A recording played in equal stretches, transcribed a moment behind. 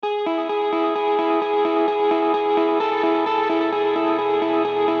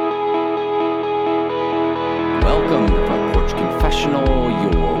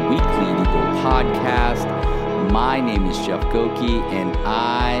podcast. My name is Jeff Goki, and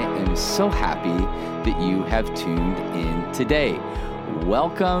I am so happy that you have tuned in today.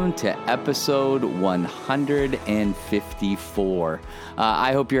 Welcome to episode 154.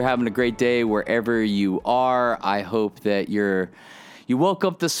 I hope you're having a great day wherever you are. I hope that you woke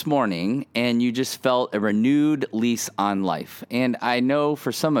up this morning and you just felt a renewed lease on life. And I know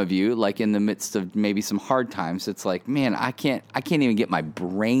for some of you, like in the midst of maybe some hard times, it's like, man, I can't even get my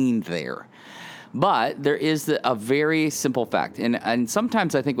brain there. But there is a very simple fact. And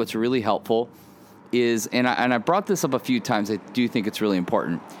sometimes I think what's really helpful is, and I brought this up a few times, I do think it's really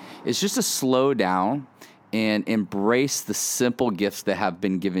important, is just to slow down and embrace the simple gifts that have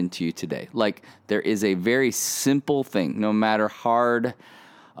been given to you today. Like, there is a very simple thing, no matter hard,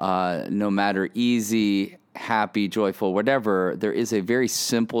 no matter easy, happy, joyful, whatever, there is a very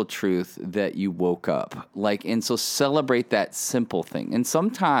simple truth that you woke up. And so celebrate that simple thing. And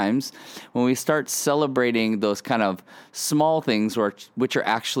sometimes when we start celebrating those kind of small things, which are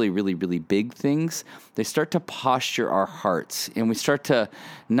actually really, really big things, they start to posture our hearts. And we start to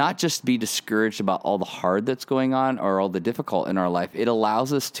not just be discouraged about all the hard that's going on or all the difficult in our life. It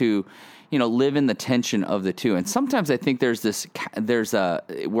allows us to live in the tension of the two. And sometimes I think we're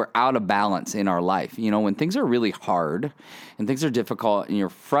out of balance in our life. When things are really hard and things are difficult and you're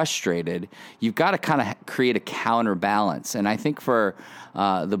frustrated, you've got to kind of create a counterbalance. And I think for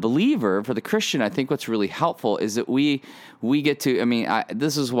the believer, for the Christian, I think what's really helpful is that we get to,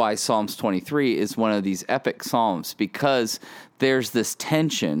 this is why Psalms 23 is one of these epic Psalms, because there's this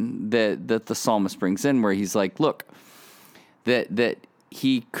tension that the psalmist brings in where he's like, look, that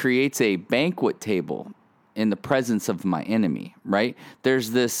he creates a banquet table in the presence of my enemy, right?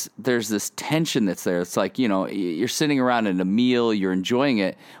 There's this tension that's there. It's like, you're sitting around at a meal, you're enjoying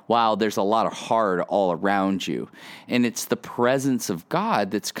it, while there's a lot of hard all around you. And it's the presence of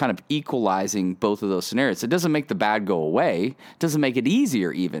God that's kind of equalizing both of those scenarios. It doesn't make the bad go away. It doesn't make it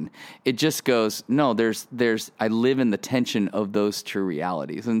easier even. It just goes, no, I live in the tension of those two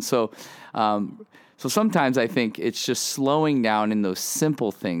realities. And so sometimes I think it's just slowing down in those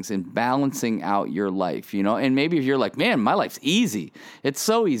simple things and balancing out your life, And maybe if you're like, man, my life's easy. It's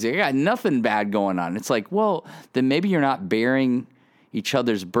so easy. I got nothing bad going on. It's like, well, then maybe you're not bearing each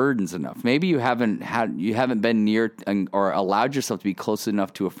other's burdens enough. Maybe you haven't been near or allowed yourself to be close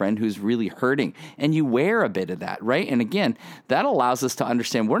enough to a friend who's really hurting, and you wear a bit of that, right? And again, that allows us to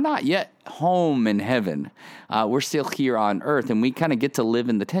understand we're not yet home in heaven. We're still here on earth, and we kind of get to live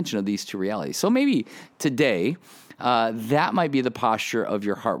in the tension of these two realities. So maybe today, that might be the posture of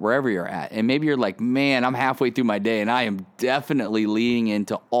your heart wherever you're at. And maybe you're like, man, I'm halfway through my day and I am definitely leaning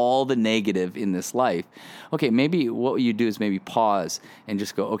into all the negative in this life. Okay, maybe what you do is maybe pause and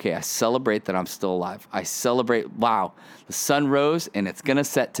just go, okay, I celebrate that I'm still alive. I celebrate, wow, the sun rose and it's going to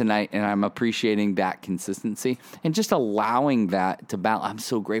set tonight, and I'm appreciating that consistency and just allowing that to balance. I'm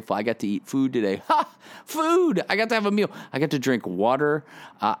so grateful. I got to eat food today. Food! I got to have a meal. I got to drink water,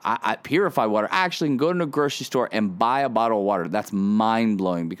 I purify water. I actually can go to a grocery store and buy a bottle of water. That's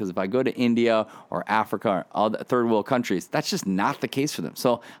mind-blowing, because if I go to India or Africa or other third world countries, that's just not the case for them.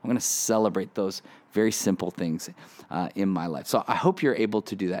 So I'm going to celebrate those very simple things in my life. So I hope you're able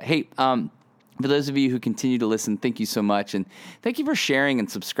to do that. Hey, for those of you who continue to listen, thank you so much. And thank you for sharing and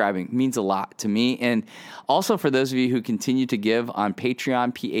subscribing. It means a lot to me. And also for those of you who continue to give on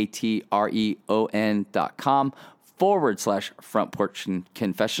Patreon, patreon.com/Front Porch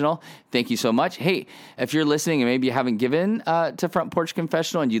Confessional. Thank you so much. Hey, if you're listening and maybe you haven't given to Front Porch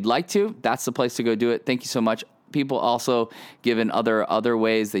Confessional and you'd like to, that's the place to go do it. Thank you so much. People also give in other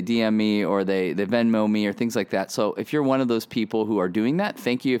ways. They DM me or they Venmo me or things like that. So if you're one of those people who are doing that,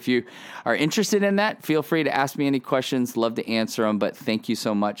 thank you. If you are interested in that, feel free to ask me any questions. Love to answer them. But thank you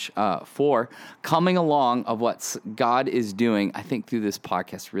so much for coming along of what God is doing, I think, through this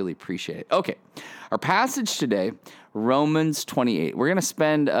podcast. Really appreciate it. Okay, our passage today, Romans 28. We're going to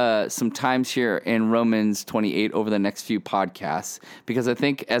spend some times here in Romans 28 over the next few podcasts, because I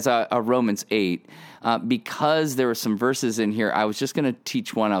think as a Romans 8, because there were some verses in here, I was just going to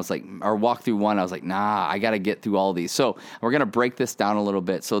teach one. I was like, or walk through one. I was like, nah, I got to get through all these. So we're going to break this down a little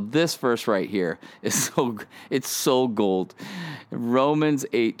bit. So this verse right here is it's so gold. Romans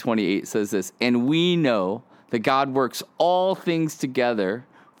 8:28 says this, and we know that God works all things together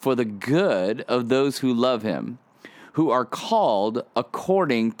for the good of those who love him, who are called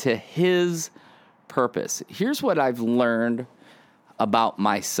according to his purpose. Here's what I've learned about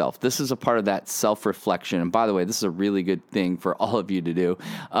myself. This is a part of that self-reflection. And by the way, this is a really good thing for all of you to do.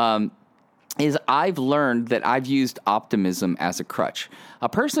 is I've learned that I've used optimism as a crutch. A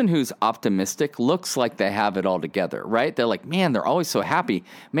person who's optimistic looks like they have it all together, right? They're like, man, they're always so happy.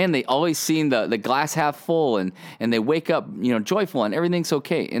 Man, they always seem the glass half full, and they wake up, joyful, and everything's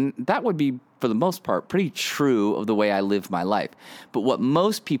okay. And that would be, for the most part, pretty true of the way I live my life. But what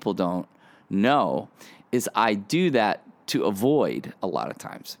most people don't know is I do that to avoid a lot of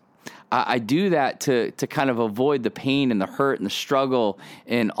times. I do that to kind of avoid the pain and the hurt and the struggle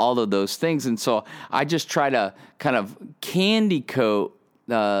and all of those things. And so I just try to kind of candy coat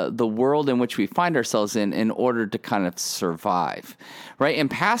the world in which we find ourselves in order to kind of survive, right? And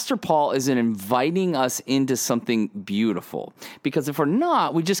Pastor Paul is inviting us into something beautiful, because if we're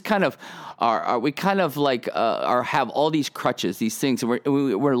not, we just kind of have all these crutches, these things, and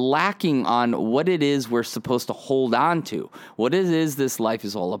we're lacking on what it is we're supposed to hold on to, what it is this life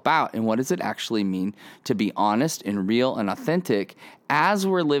is all about, and what does it actually mean to be honest and real and authentic as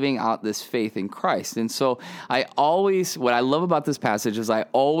we're living out this faith in Christ. And so what I love about this passage is I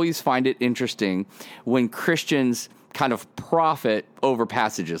always find it interesting when Christians kind of profit over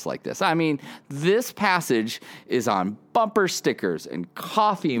passages like this. I mean, this passage is on bumper stickers and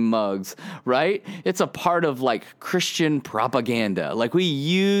coffee mugs, right? It's a part of like Christian propaganda. Like we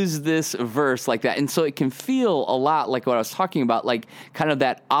use this verse like that. And so it can feel a lot like what I was talking about, like kind of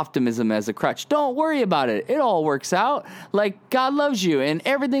that optimism as a crutch. Don't worry about it. It all works out. Like God loves you and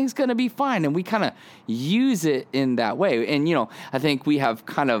everything's going to be fine. And we kind of use it in that way. And, I think we have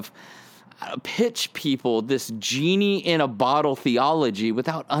kind of pitch people this genie in a bottle theology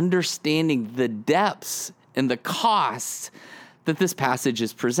without understanding the depths and the costs that this passage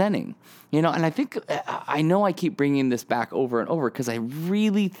is presenting. And I know I keep bringing this back over and over because I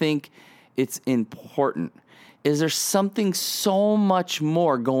really think it's important. Is there something so much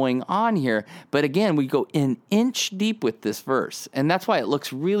more going on here? But again, we go an inch deep with this verse. And that's why it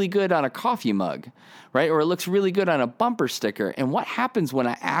looks really good on a coffee mug, right? Or it looks really good on a bumper sticker. And what happens when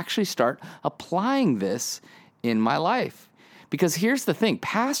I actually start applying this in my life? Because here's the thing.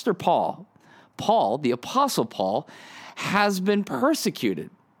 Pastor Paul, the Apostle Paul, has been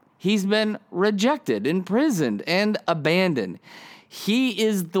persecuted. He's been rejected, imprisoned, and abandoned.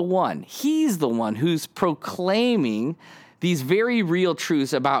 He's the one who's proclaiming these very real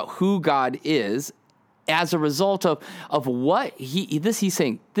truths about who God is as a result of what he's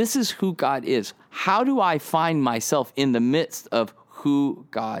saying, this is who God is. How do I find myself in the midst of who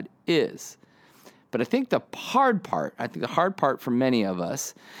God is? But I think the hard part for many of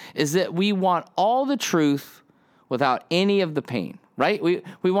us is that we want all the truth without any of the pain. Right?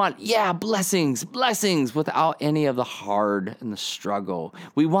 We want, blessings without any of the hard and the struggle.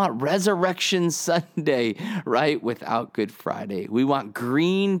 We want Resurrection Sunday, right? Without Good Friday. We want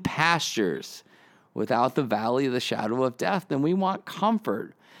green pastures without the valley of the shadow of death. And we want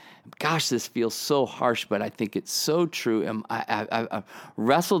comfort. Gosh, this feels so harsh, but I think it's so true. And I've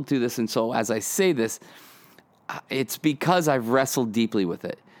wrestled through this. And so as I say this, it's because I've wrestled deeply with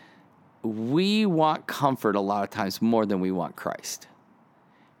it. We want comfort a lot of times more than we want Christ.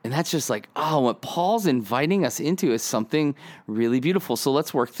 And that's just like, what Paul's inviting us into is something really beautiful. So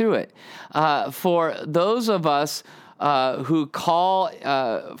let's work through it. For those of us who are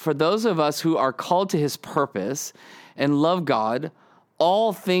called to his purpose and love God,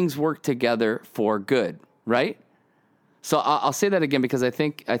 all things work together for good, right? So I'll say that again because I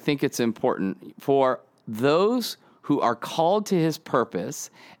think it's important. For those who are called to his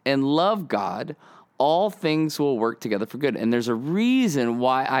purpose and love God, all things will work together for good. And there's a reason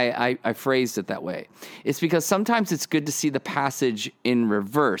why I phrased it that way. It's because sometimes it's good to see the passage in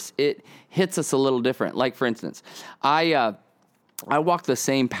reverse. It hits us a little different. Like, for instance, I walk the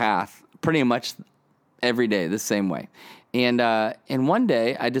same path pretty much every day, the same way. And one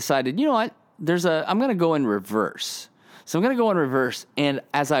day I decided, you know what? I'm going to go in reverse. So I'm going to go in reverse. And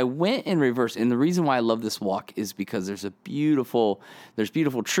as I went in reverse, and the reason why I love this walk is because there's beautiful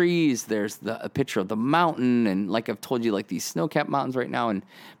trees. There's a picture of the mountain. And like I've told you, like these snow-capped mountains right now.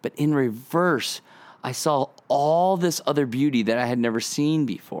 But in reverse, I saw all this other beauty that I had never seen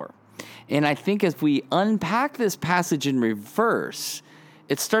before. And I think if we unpack this passage in reverse,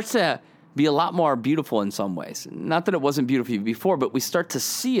 it starts to be a lot more beautiful in some ways. Not that it wasn't beautiful before, but we start to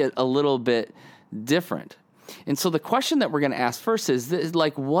see it a little bit different. And so the question that we're going to ask first is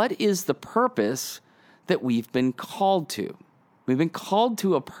like, what is the purpose that we've been called to? We've been called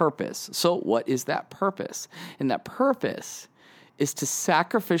to a purpose. So what is that purpose? And that purpose is to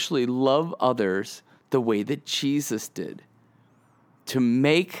sacrificially love others the way that Jesus did, to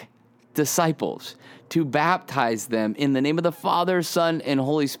make disciples, to baptize them in the name of the Father, Son, and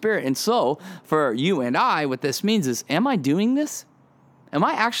Holy Spirit. And so for you and I, what this means is, am I doing this? Am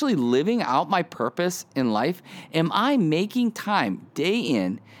I actually living out my purpose in life? Am I making time day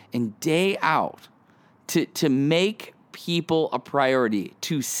in and day out to make people a priority,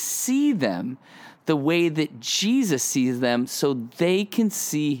 to see them the way that Jesus sees them so they can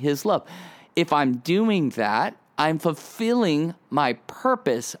see his love? If I'm doing that, I'm fulfilling my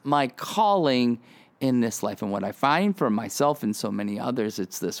purpose, my calling in this life. And what I find for myself and so many others,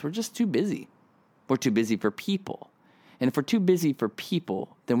 it's this: we're just too busy. We're too busy for people. And if we're too busy for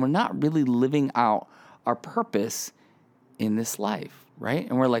people, then we're not really living out our purpose in this life, right?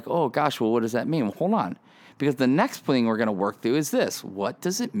 And we're like, oh gosh, well, what does that mean? Well, hold on. Because the next thing we're going to work through is this: what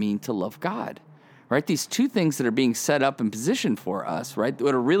does it mean to love God? Right? These two things that are being set up and positioned for us, right,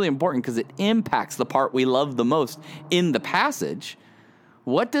 that are really important because it impacts the part we love the most in the passage.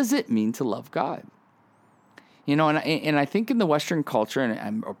 What does it mean to love God? You know, and I think in the Western culture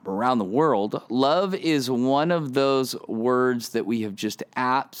and around the world, love is one of those words that we have just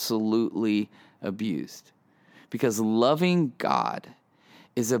absolutely abused. Because loving God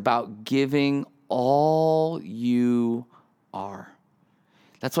is about giving all you are.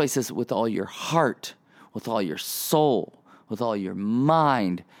 That's why he says with all your heart, with all your soul, with all your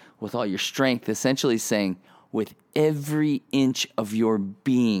mind, with all your strength, essentially saying with every inch of your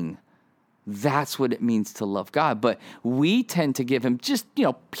being. That's what it means to love God. But we tend to give him just,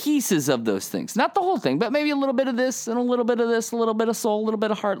 pieces of those things. Not the whole thing, but maybe a little bit of this and a little bit of this, a little bit of soul, a little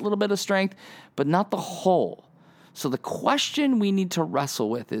bit of heart, a little bit of strength, but not the whole. So the question we need to wrestle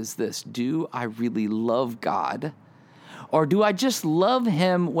with is this: do I really love God? Or do I just love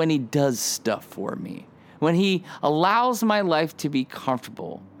him when he does stuff for me? When he allows my life to be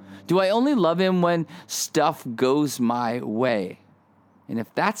comfortable? Do I only love him when stuff goes my way? And if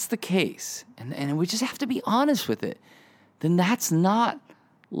that's the case, and we just have to be honest with it, then that's not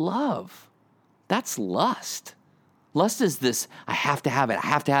love. That's lust. Lust is this: I have to have it. I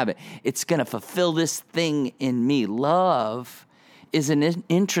have to have it. It's going to fulfill this thing in me. Love is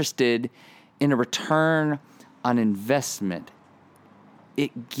interested in a return on investment.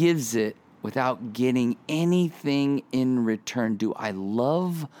 It gives it without getting anything in return. Do I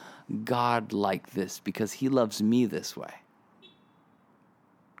love God like this because he loves me this way?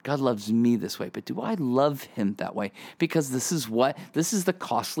 God loves me this way, but do I love him that way? Because this is the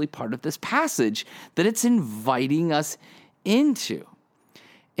costly part of this passage that it's inviting us into.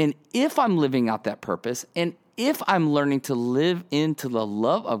 And if I'm living out that purpose, and if I'm learning to live into the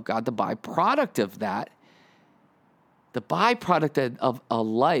love of God, the byproduct of that, the byproduct of a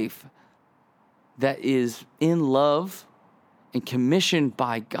life that is in love and commissioned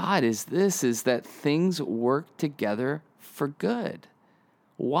by God is that things work together for good.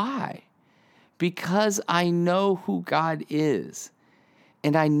 Why? Because I know who God is,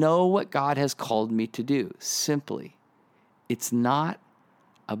 and I know what God has called me to do. Simply, it's not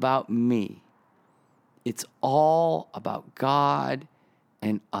about me. It's all about God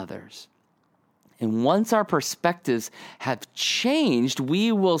and others. And once our perspectives have changed,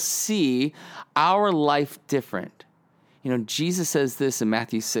 we will see our life different. Jesus says this in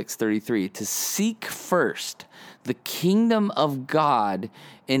Matthew 6:33, to seek first the kingdom of God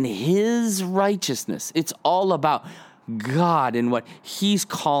and his righteousness. It's all about God and what he's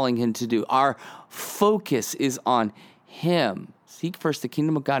calling him to do. Our focus is on him. Seek first the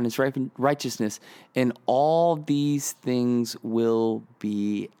kingdom of God and his righteousness, and all these things will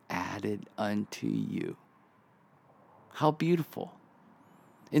be added unto you. How beautiful.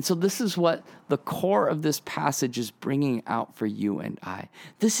 And so this is what the core of this passage is bringing out for you and I.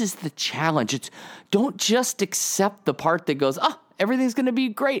 This is the challenge. It's don't just accept the part that goes, everything's going to be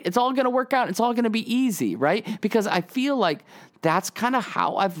great. It's all going to work out. It's all going to be easy, right? Because I feel like that's kind of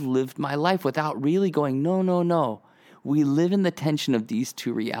how I've lived my life without really going, no. We live in the tension of these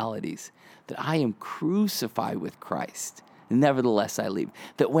two realities, that I am crucified with Christ. Nevertheless, I live.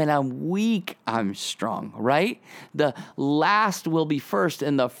 That when I'm weak, I'm strong, right? The last will be first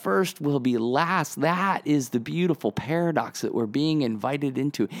and the first will be last. That is the beautiful paradox that we're being invited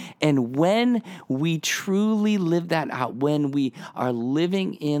into. And when we truly live that out, when we are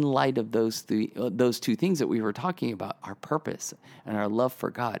living in light of those two things that we were talking about, our purpose and our love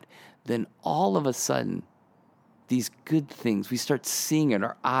for God, then all of a sudden, these good things, we start seeing it.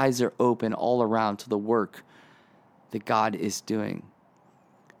 Our eyes are open all around to the work that God is doing.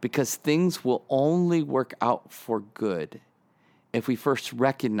 Because things will only work out for good if we first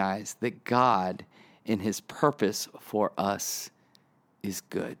recognize that God in his purpose for us is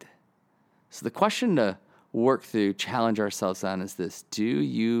good. So the question to work through, challenge ourselves on is this: do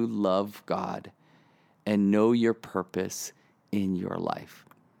you love God and know your purpose in your life?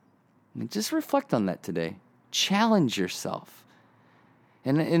 And just reflect on that today. Challenge yourself.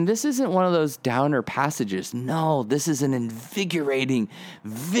 And this isn't one of those downer passages. No, this is an invigorating,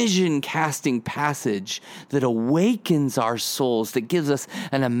 vision-casting passage that awakens our souls, that gives us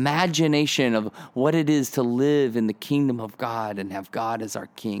an imagination of what it is to live in the kingdom of God and have God as our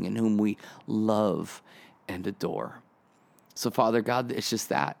King and whom we love and adore. So, Father God, it's just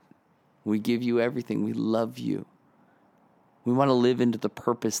that. We give you everything. We love you. We want to live into the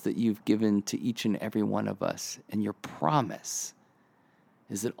purpose that you've given to each and every one of us. And your promise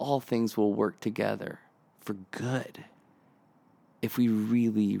is that all things will work together for good if we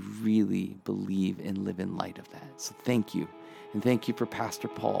really, really believe and live in light of that. So thank you. And thank you for Pastor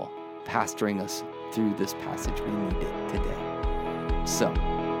Paul pastoring us through this passage we needed today. So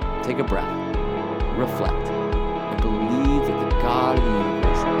take a breath, reflect, and believe that the God of the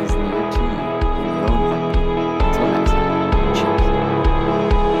universe is near to you in your own heart.